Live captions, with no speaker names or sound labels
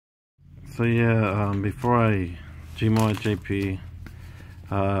So yeah, before I GmoyaJP,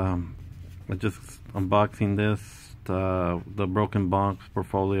 I just unboxing this, the broken box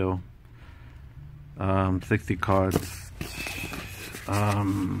porfolio, 60 cards. It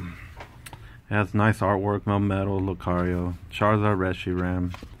has nice artwork, Melmetal, Lucario, Charizard,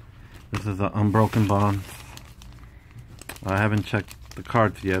 Reshiram. This is an unbroken bond. I haven't checked the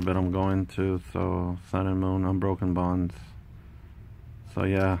cards yet, but I'm going to. So Sun and Moon, unbroken bonds. So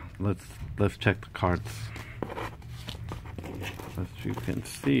yeah, let's check the cards. As you can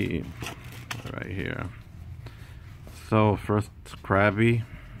see right here. So first, Krabby,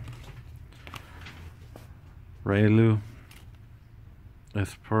 Raylu,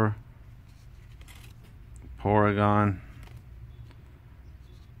 Esper, Porygon,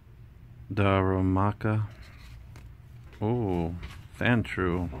 Darumaka. Oh,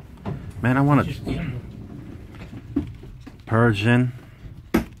 Sandshrew. Man, I want to. Persian,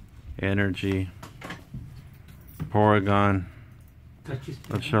 Energy, Porygon,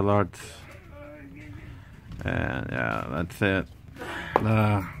 Charlotte, and yeah, that's it.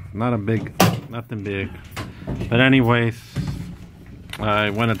 Nothing big. But anyways,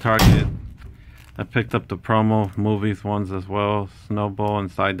 I went to Target. I picked up the promo movies ones as well, Snowball and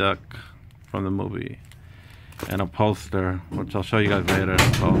Psyduck from the movie, and a poster, which I'll show you guys later.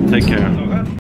 So take care.